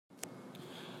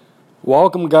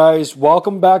Welcome, guys.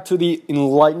 Welcome back to the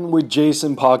Enlighten with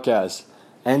Jason podcast.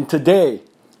 And today,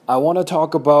 I want to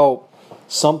talk about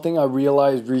something I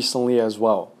realized recently as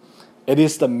well. It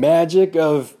is the magic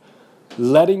of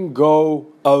letting go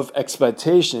of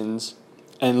expectations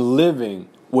and living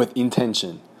with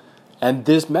intention. And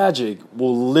this magic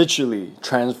will literally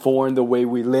transform the way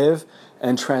we live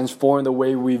and transform the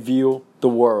way we view the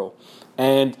world.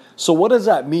 And so, what does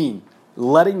that mean?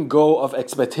 Letting go of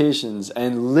expectations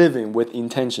and living with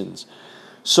intentions.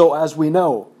 So as we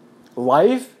know,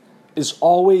 life is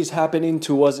always happening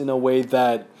to us in a way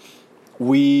that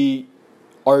we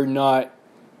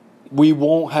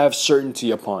won't have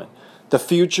certainty upon. The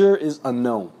future is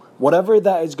unknown. Whatever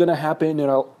that is going to happen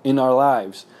in our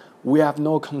lives, we have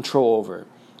no control over.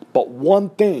 But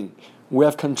one thing we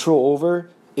have control over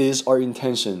is our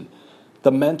intention,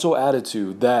 the mental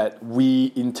attitude that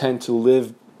we intend to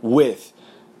live with,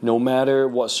 no matter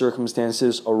what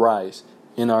circumstances arise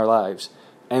in our lives.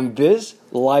 And this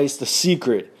lies the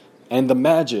secret and the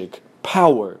magic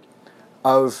power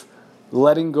of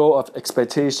letting go of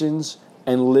expectations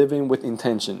and living with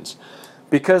intentions.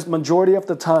 Because majority of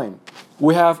the time,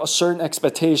 we have a certain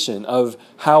expectation of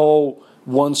how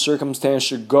one circumstance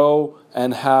should go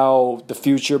and how the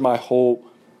future might hold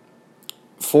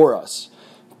for us.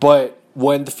 But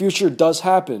when the future does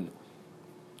happen,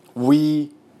 we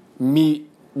meet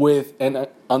with an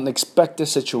unexpected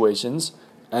situations,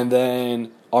 and then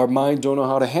our mind don't know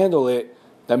how to handle it,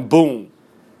 then boom,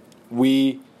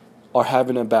 we are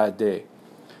having a bad day.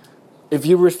 If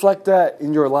you reflect that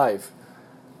in your life,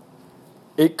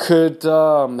 it could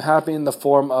happen in the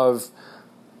form of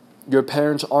your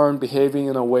parents aren't behaving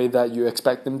in a way that you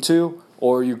expect them to,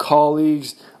 or your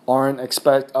colleagues aren't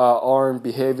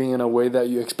behaving in a way that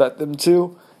you expect them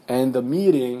to, and the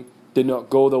meeting did not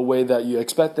go the way that you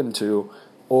expect them to,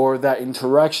 or that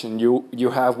interaction you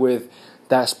have with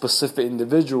that specific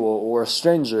individual or a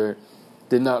stranger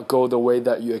did not go the way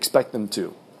that you expect them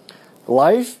to.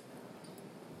 Life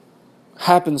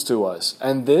happens to us,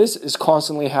 and this is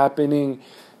constantly happening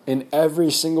in every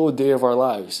single day of our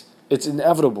lives. It's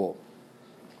inevitable.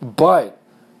 But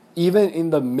even in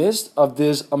the midst of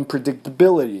this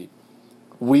unpredictability,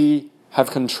 we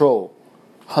have control,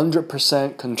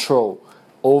 100% control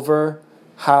over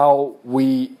how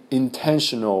we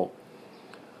intentionally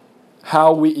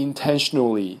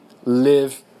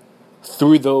live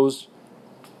through those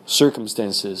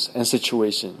circumstances and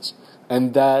situations.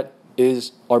 And that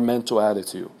is our mental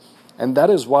attitude. And that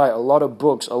is why a lot of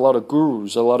books, a lot of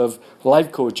gurus, a lot of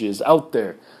life coaches out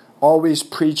there always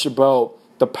preach about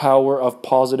the power of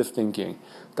positive thinking,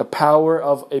 the power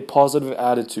of a positive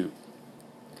attitude.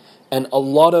 And a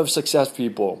lot of success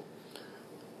people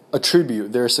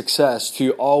attribute their success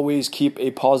to always keep a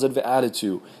positive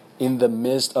attitude in the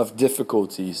midst of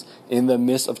difficulties, in the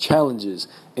midst of challenges.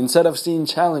 Instead of seeing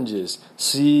challenges,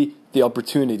 see the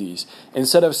opportunities.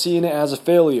 Instead of seeing it as a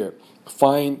failure,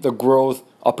 find the growth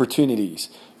opportunities.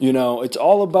 It's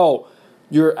all about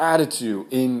your attitude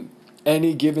in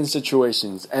any given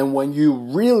situations. And when you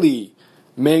really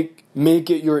make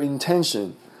it your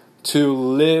intention to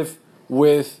live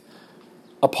with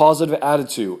a positive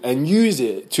attitude and use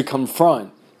it to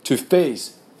confront, to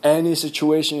face any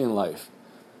situation in life,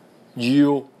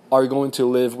 you are going to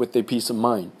live with a peace of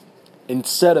mind.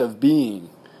 Instead of being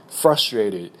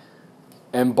frustrated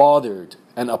and bothered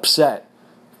and upset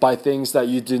by things that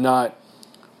you did not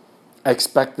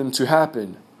expect them to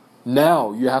happen,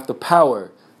 now you have the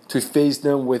power to face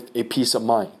them with a peace of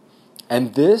mind.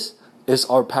 And this is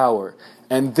our power.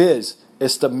 And this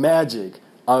is the magic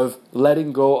of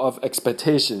letting go of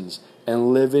expectations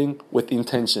and living with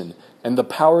intention. And the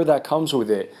power that comes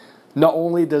with it, not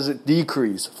only does it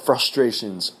decrease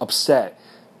frustrations, upset,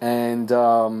 and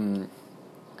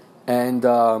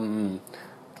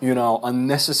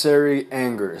unnecessary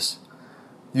angers,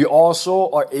 you also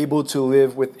are able to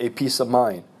live with a peace of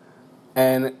mind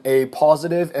and a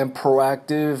positive and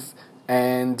proactive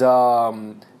and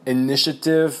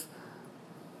initiative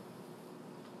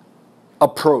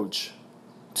approach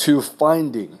to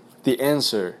finding the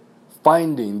answer,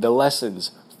 finding the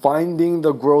lessons, finding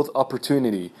the growth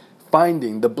opportunity,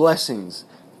 finding the blessings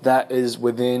that is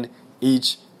within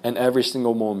each and every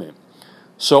single moment.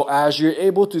 So as you're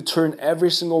able to turn every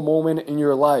single moment in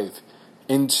your life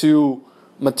into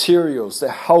materials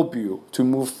that help you to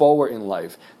move forward in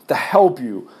life, that help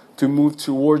you to move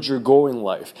towards your goal in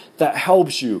life, that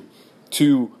helps you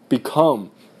to become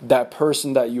that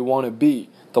person that you want to be,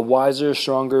 the wiser,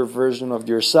 stronger version of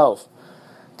yourself.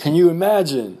 Can you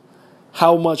imagine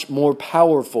how much more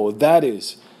powerful that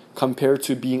is compared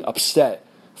to being upset,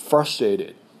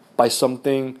 frustrated by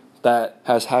something that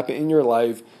has happened in your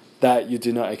life that you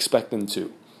did not expect them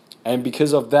to. And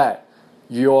because of that,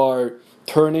 you are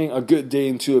turning a good day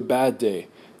into a bad day.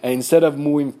 And instead of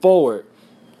moving forward,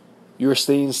 you're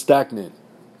staying stagnant.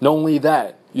 Not only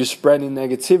that, you're spreading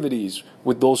negativities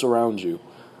with those around you.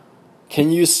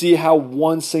 Can you see how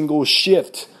one single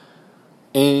shift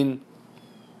in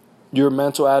your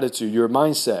mental attitude, your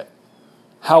mindset,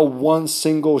 how one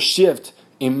single shift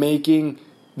in making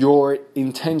your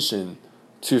intention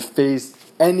to face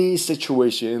any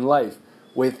situation in life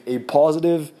with a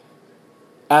positive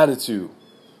attitude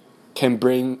can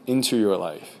bring into your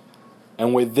life?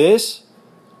 And with this,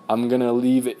 I'm going to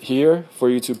leave it here for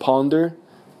you to ponder,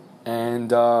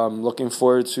 and looking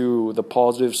forward to the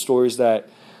positive stories that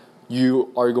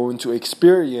you are going to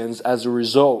experience as a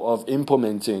result of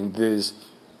implementing this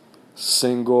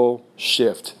single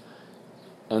shift.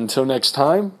 Until next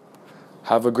time,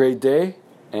 have a great day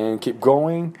and keep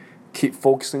going, keep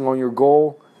focusing on your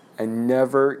goal, and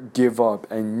never give up,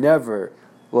 and never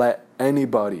let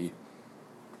anybody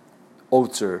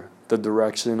alter the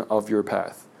direction of your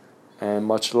path. And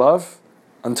much love.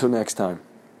 Until next time.